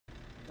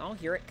Oh,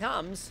 here it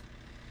comes.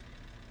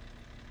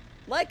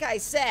 Like I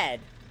said,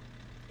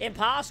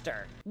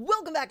 imposter.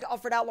 Welcome back to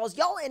Offroad Outlaws,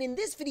 y'all, and in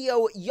this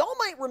video, y'all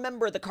might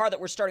remember the car that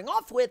we're starting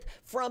off with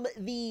from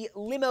the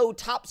Limo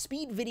top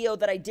speed video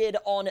that I did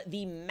on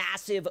the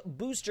massive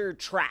booster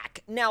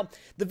track. Now,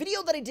 the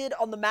video that I did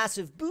on the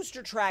massive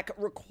booster track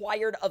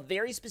required a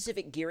very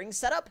specific gearing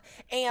setup,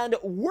 and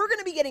we're going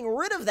to be getting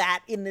rid of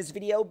that in this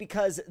video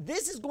because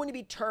this is going to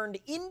be turned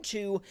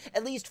into,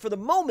 at least for the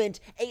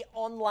moment, a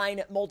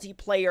online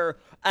multiplayer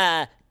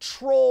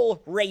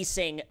troll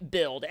racing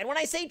build. And when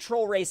I say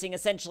troll racing,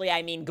 essentially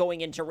I mean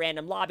going into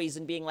random lobbies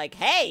and being like,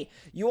 hey,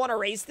 you want to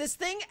race this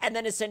thing? And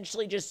then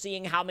essentially just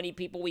seeing how many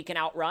people we can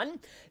outrun.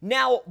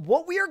 Now,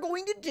 what we are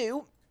going to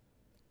do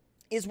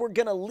is we're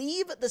going to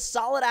leave the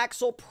Solid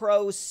Axle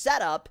Pro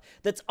setup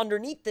that's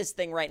underneath this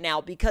thing right now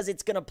because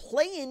it's going to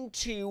play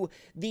into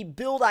the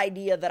build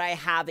idea that I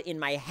have in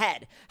my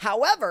head.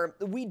 However,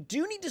 we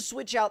do need to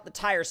switch out the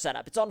tire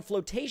setup. It's on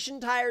flotation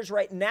tires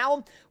right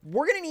now.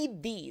 We're going to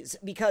need these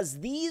because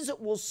these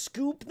will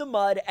scoop the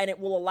mud and it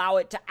will allow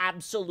it to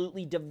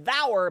absolutely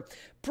devour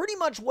pretty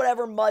much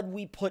whatever mud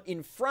we put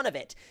in front of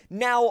it.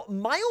 Now,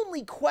 my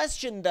only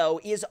question,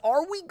 though, is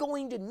are we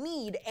going to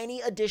need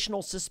any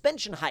additional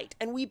suspension height?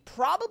 And we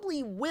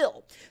probably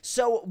will.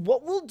 So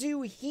what we'll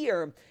do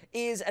here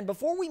is, and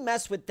before we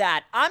mess with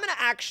that, I'm going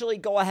to actually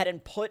go ahead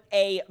and put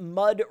a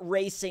mud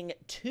racing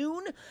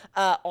tune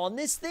on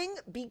this thing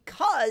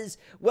because,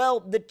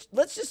 well,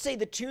 let's just say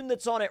the tune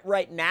that's on it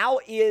right now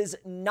is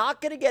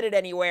not going to get it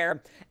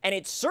anywhere, and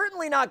it's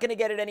certainly not going to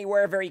get it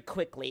anywhere very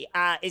quickly,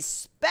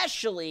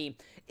 especially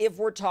if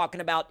we're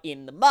talking about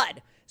in the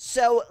mud.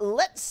 So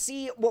let's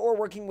see what we're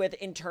working with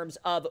in terms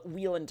of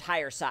wheel and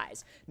tire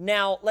size.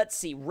 Now, let's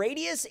see.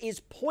 Radius is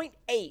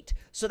 0.8,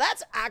 so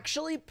that's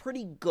actually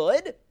pretty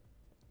good.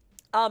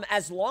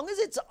 As long as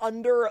it's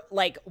under,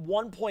 like,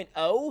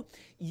 1.0,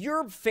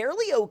 you're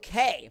fairly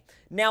okay.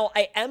 Now,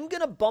 I am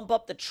going to bump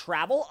up the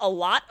travel a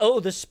lot. Oh,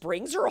 the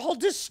springs are all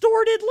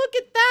distorted. Look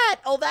at that.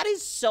 Oh, that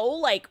is so,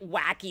 like,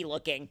 wacky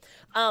looking.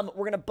 We're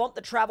going to bump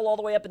the travel all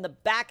the way up in the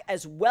back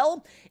as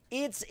well.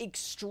 It's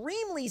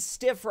extremely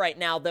stiff right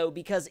now, though,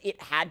 because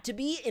it had to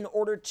be in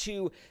order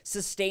to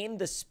sustain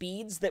the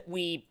speeds that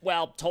we,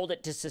 well, told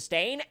it to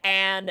sustain,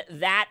 and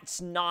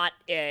that's not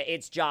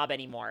its job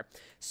anymore.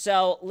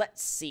 So,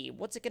 let's see.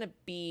 What's it going to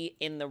be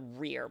in the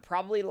rear?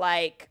 Probably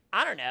like,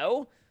 I don't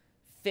know,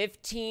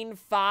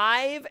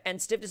 15.5,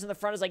 and stiffness in the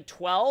front is like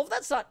 12.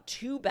 That's not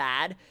too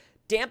bad.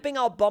 Damping,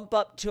 I'll bump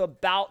up to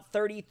about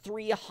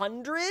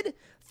 3,300.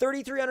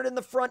 3,300 in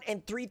the front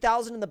and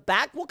 3,000 in the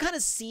back. We'll kind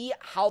of see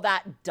how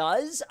that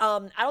does.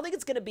 I don't think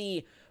it's going to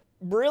be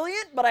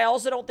brilliant, but I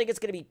also don't think it's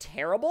going to be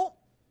terrible.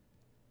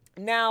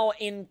 Now,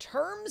 in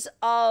terms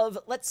of,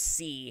 let's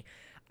see.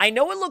 I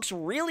know it looks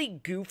really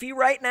goofy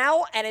right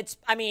now, and it's,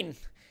 I mean,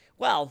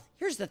 well,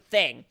 here's the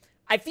thing.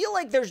 I feel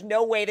like there's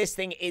no way this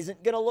thing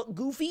isn't going to look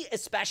goofy,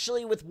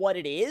 especially with what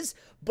it is,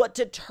 but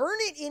to turn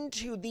it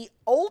into the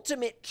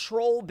ultimate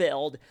troll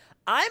build,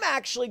 I'm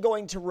actually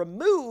going to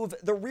remove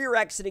the rear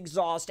exit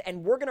exhaust,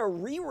 and we're going to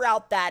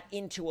reroute that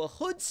into a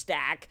hood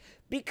stack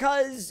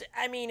because,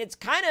 I mean, it's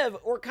kind of,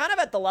 we're kind of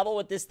at the level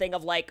with this thing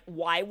of, like,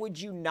 why would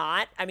you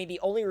not? I mean, the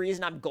only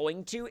reason I'm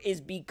going to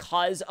is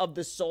because of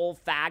the sole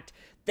fact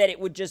that it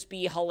would just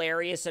be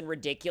hilarious and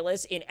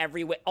ridiculous in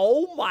every way.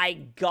 Oh my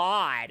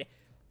God.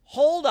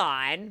 Hold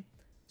on.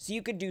 So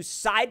you could do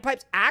side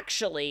pipes.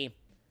 Actually,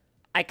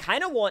 I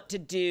kind of want to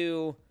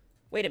do,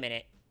 wait a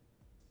minute.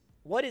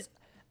 What is,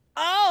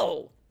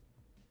 oh,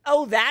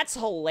 that's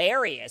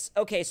hilarious.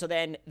 Okay, so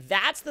then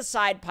that's the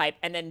side pipe,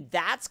 and then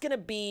that's going to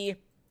be,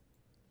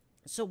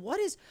 so what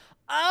is,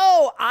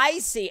 oh, I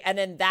see, and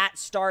then that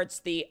starts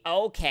the,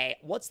 okay,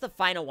 what's the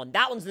final one?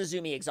 That one's the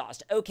zoomy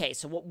exhaust. Okay,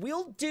 so what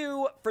we'll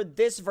do for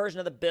this version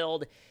of the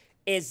build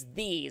is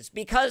these,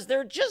 because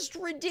they're just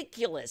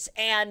ridiculous,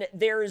 and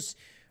there's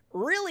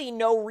really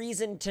no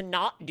reason to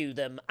not do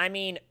them. I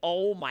mean,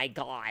 oh my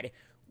God.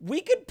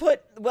 We could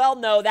put, well,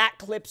 no, that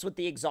clips with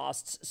the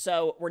exhausts,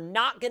 so we're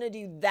not gonna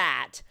do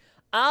that.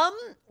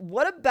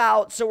 What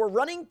about, so we're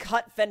running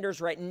cut fenders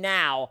right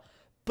now,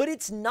 but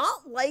it's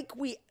not like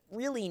we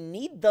really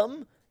need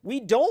them.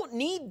 We don't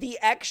need the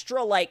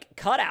extra, like,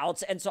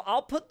 cutouts, and so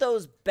I'll put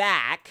those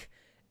back.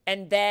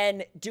 And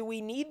then, do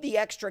we need the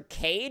extra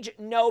cage?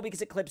 No,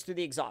 because it clips through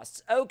the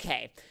exhausts.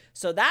 Okay,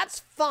 so that's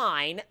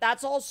fine.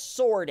 That's all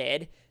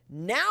sorted.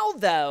 Now,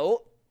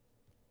 though,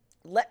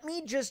 let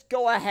me just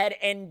go ahead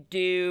and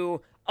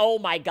do, oh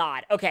my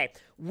God. Okay,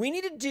 we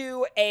need to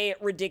do a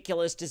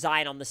ridiculous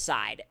design on the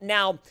side.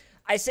 Now,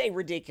 I say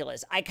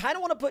ridiculous. I kind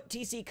of want to put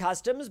TC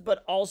Customs,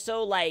 but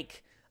also,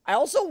 like, I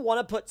also want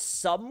to put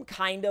some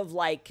kind of,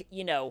 like,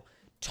 you know,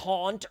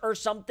 taunt or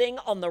something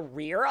on the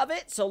rear of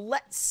it. So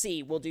let's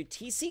see. We'll do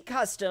TC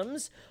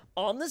Customs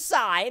on the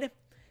side,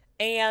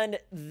 and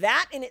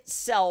that in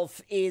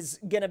itself is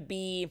gonna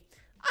be,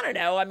 I don't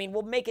know, I mean,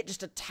 we'll make it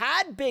just a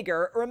tad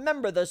bigger.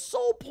 Remember, the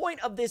sole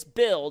point of this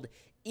build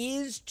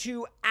is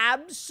to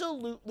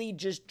absolutely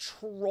just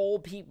troll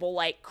people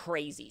like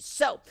crazy.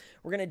 So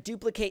we're going to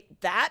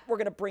duplicate that. We're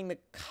going to bring the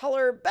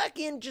color back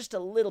in just a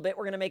little bit.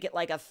 We're going to make it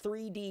like a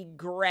 3D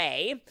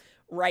gray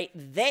right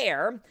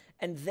there.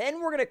 And then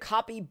we're going to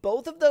copy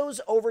both of those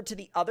over to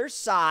the other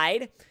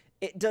side.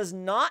 It does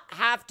not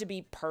have to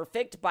be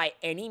perfect by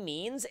any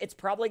means. It's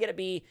probably going to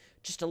be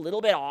just a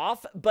little bit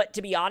off. But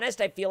to be honest,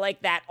 I feel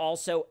like that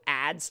also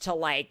adds to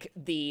like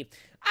the,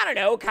 I don't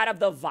know, kind of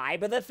the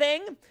vibe of the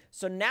thing.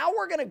 So now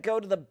we're going to go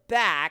to the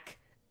back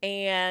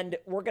and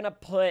we're going to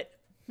put,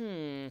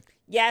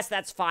 yes,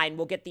 that's fine.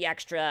 We'll get the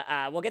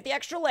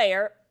extra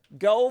layer.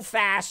 Go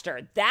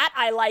faster. That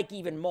I like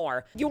even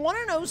more. You want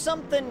to know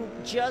something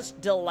just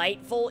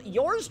delightful?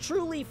 Yours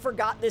truly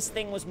forgot this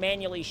thing was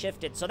manually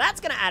shifted, so that's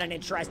going to add an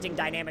interesting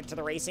dynamic to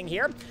the racing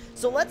here.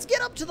 So let's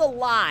get up to the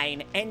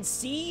line and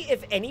see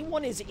if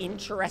anyone is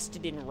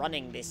interested in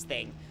running this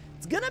thing.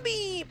 It's gonna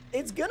be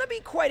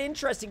quite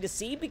interesting to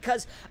see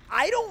because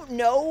I don't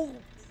know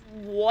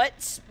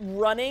what's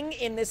running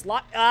in this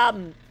lot.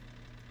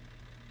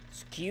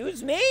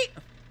 Excuse me?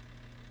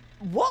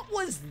 What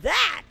was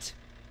that?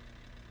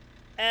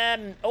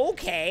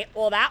 Okay.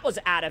 Well, that was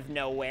out of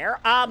nowhere.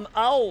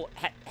 Oh,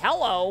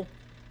 hello.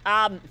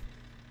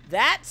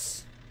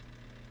 That's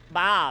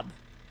Bob,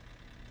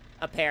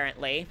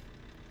 apparently.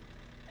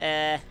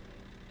 Hi,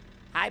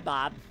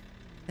 Bob.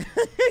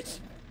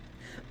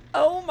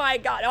 Oh, my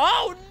God.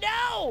 Oh,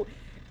 no!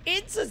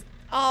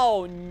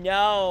 Oh,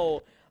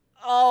 no.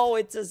 Oh,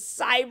 it's a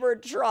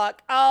Cybertruck.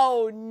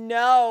 Oh,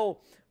 no.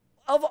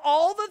 Of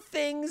all the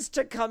things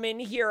to come in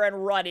here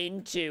and run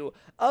into,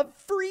 a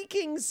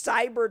freaking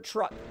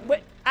Cybertruck.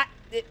 Wait,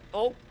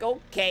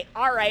 okay,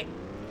 all right.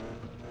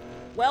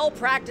 Well,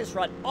 practice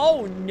run.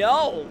 Oh,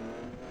 no.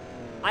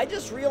 I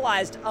just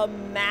realized a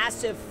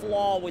massive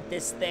flaw with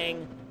this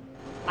thing.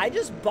 I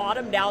just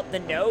bottomed out the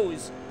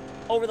nose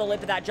over the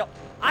lip of that jump.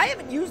 I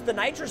haven't used the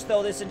nitrous,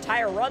 though, this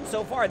entire run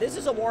so far. This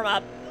is a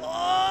warm-up.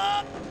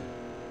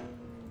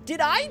 Did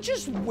I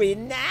just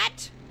win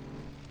that?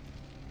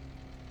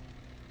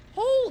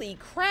 Holy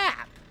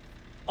crap.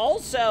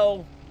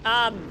 Also,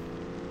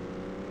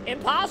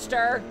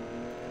 imposter.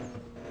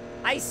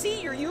 I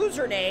see your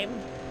username.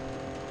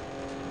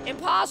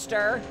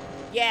 Imposter.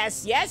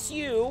 Yes,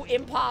 you,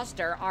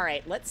 imposter. All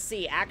right, let's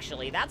see.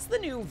 Actually, that's the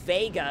new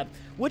Vega,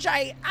 which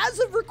I, as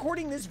of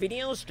recording this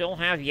video, still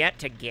have yet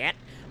to get.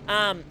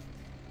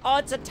 Oh,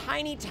 it's a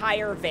tiny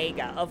tire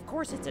Vega. Of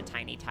course it's a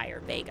tiny tire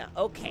Vega.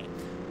 Okay.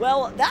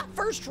 Well, that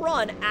first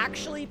run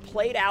actually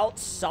played out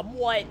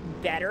somewhat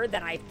better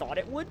than I thought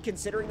it would,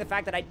 considering the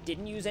fact that I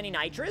didn't use any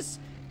nitrous.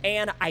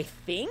 And I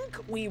think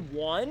we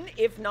won,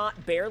 if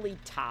not barely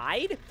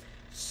tied.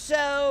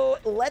 So,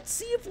 let's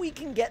see if we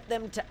can get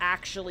them to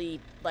actually,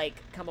 like,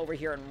 come over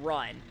here and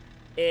run.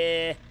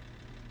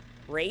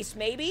 Race,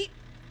 maybe?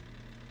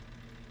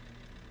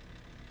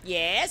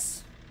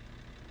 Yes.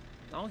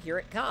 Oh, here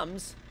it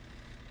comes.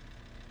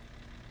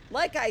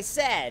 Like I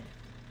said,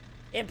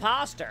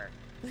 imposter.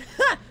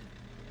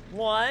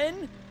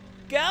 One,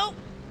 go.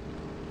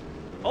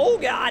 Oh,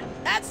 God,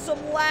 that's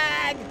some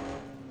lag.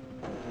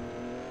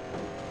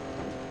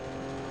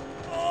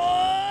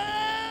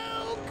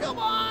 Oh, come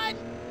on.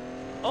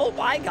 Oh,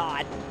 my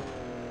God.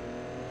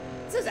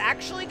 This is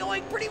actually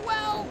going pretty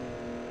well.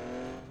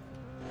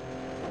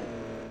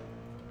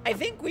 I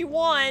think we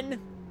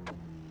won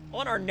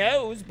on our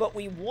nose, but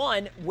we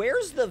won.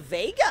 Where's the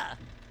Vega?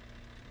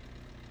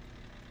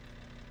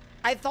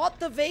 I thought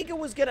the Vega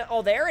was gonna...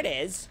 Oh, there it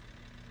is.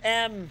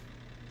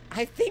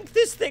 I think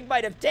this thing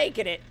might have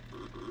taken it.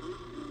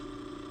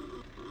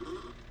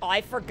 Oh, I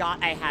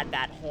forgot I had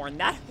that horn.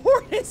 That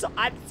horn is...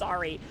 I'm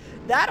sorry.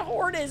 That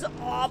horn is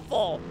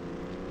awful.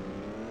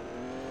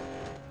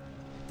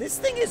 This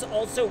thing is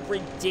also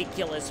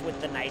ridiculous with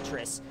the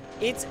nitrous.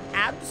 It's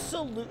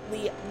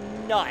absolutely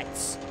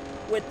nuts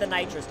with the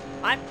nitrous.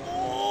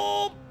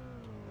 Oh!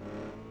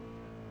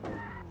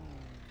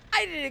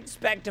 I didn't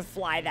expect to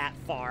fly that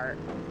far.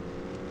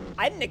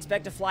 I didn't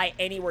expect to fly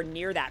anywhere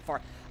near that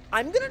far.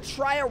 I'm gonna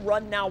try a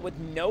run now with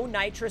no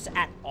nitrous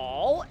at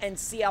all and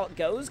see how it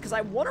goes, because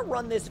I want to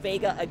run this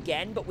Vega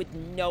again, but with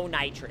no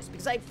nitrous,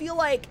 because I feel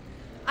like,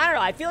 I don't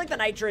know, I feel like the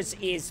nitrous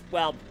is,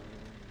 well,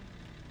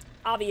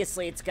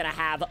 obviously it's gonna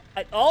have,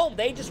 oh,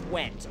 they just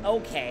went,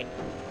 okay.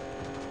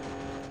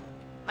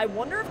 I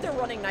wonder if they're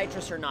running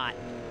nitrous or not.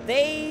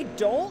 They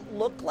don't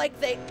look like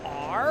they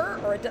are,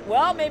 or,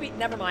 well, maybe,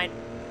 never mind.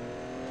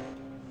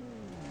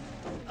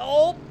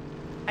 Oh,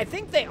 I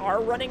think they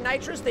are running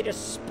nitrous. They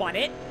just spun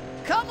it.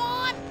 Come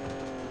on!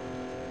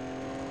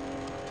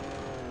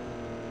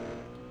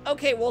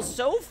 Okay, well,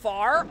 so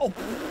far... Oh,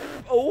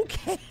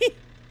 okay.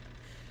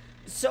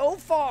 So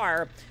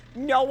far,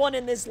 no one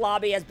in this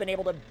lobby has been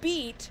able to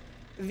beat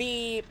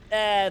the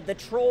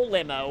troll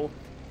limo.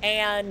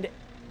 And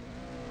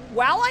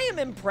while I am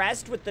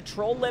impressed with the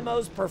troll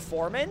limo's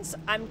performance,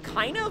 I'm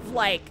kind of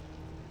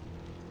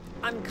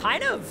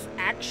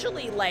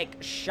actually, like,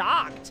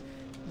 shocked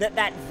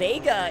that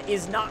Vega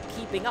is not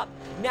keeping up.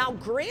 Now,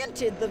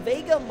 granted, the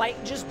Vega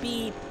might just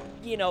be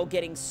you know,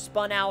 getting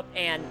spun out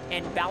and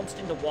bounced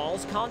into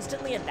walls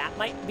constantly, and that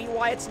might be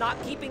why it's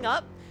not keeping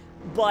up.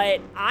 But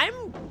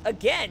I'm,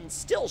 again,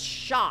 still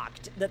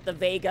shocked that the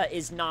Vega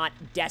is not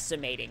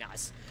decimating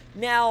us.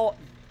 Now,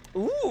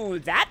 ooh,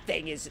 that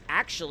thing is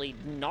actually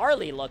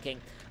gnarly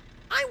looking.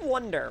 I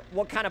wonder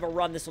what kind of a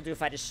run this will do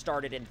if I just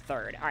started in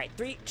third. All right,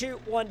 3, 2,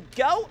 1,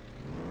 go.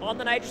 On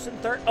the nitrous in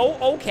third.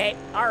 Oh, okay.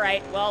 All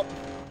right, well.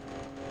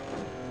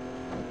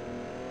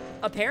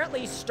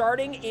 Apparently,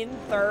 starting in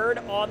third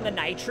on the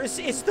nitrous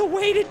is the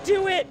way to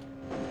do it.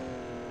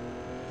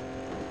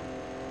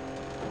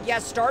 Yeah,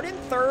 start in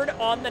third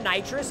on the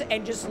nitrous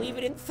and just leave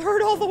it in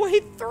third all the way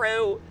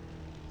through.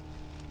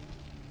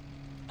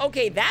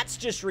 Okay, that's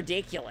just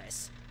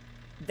ridiculous.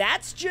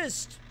 That's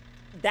just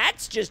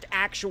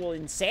actual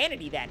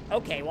insanity then.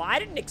 Okay, well, I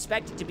didn't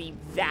expect it to be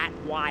that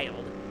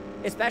wild,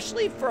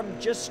 especially from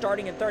just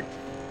starting in third.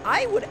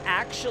 I would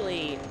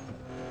actually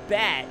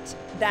bet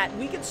that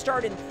we could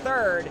start in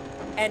third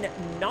and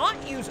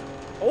not use...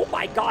 Oh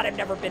my god, I've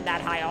never been that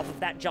high off of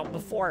that jump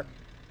before.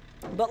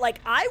 But, like,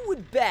 I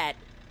would bet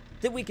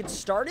that we could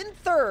start in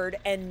third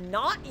and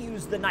not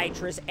use the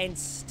nitrous and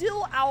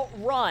still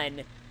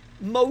outrun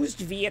most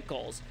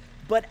vehicles.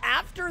 But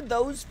after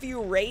those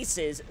few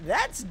races,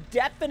 that's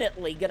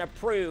definitely gonna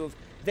prove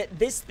that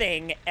this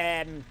thing,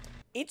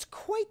 it's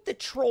quite the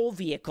troll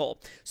vehicle.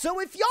 So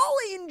if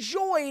y'all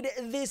enjoyed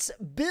this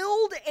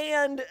build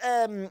and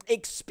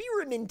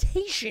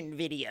experimentation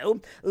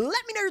video,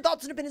 let me know your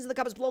thoughts and opinions in the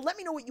comments below. Let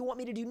me know what you want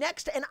me to do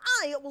next, and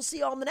I will see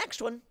y'all on the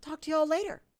next one. Talk to y'all later.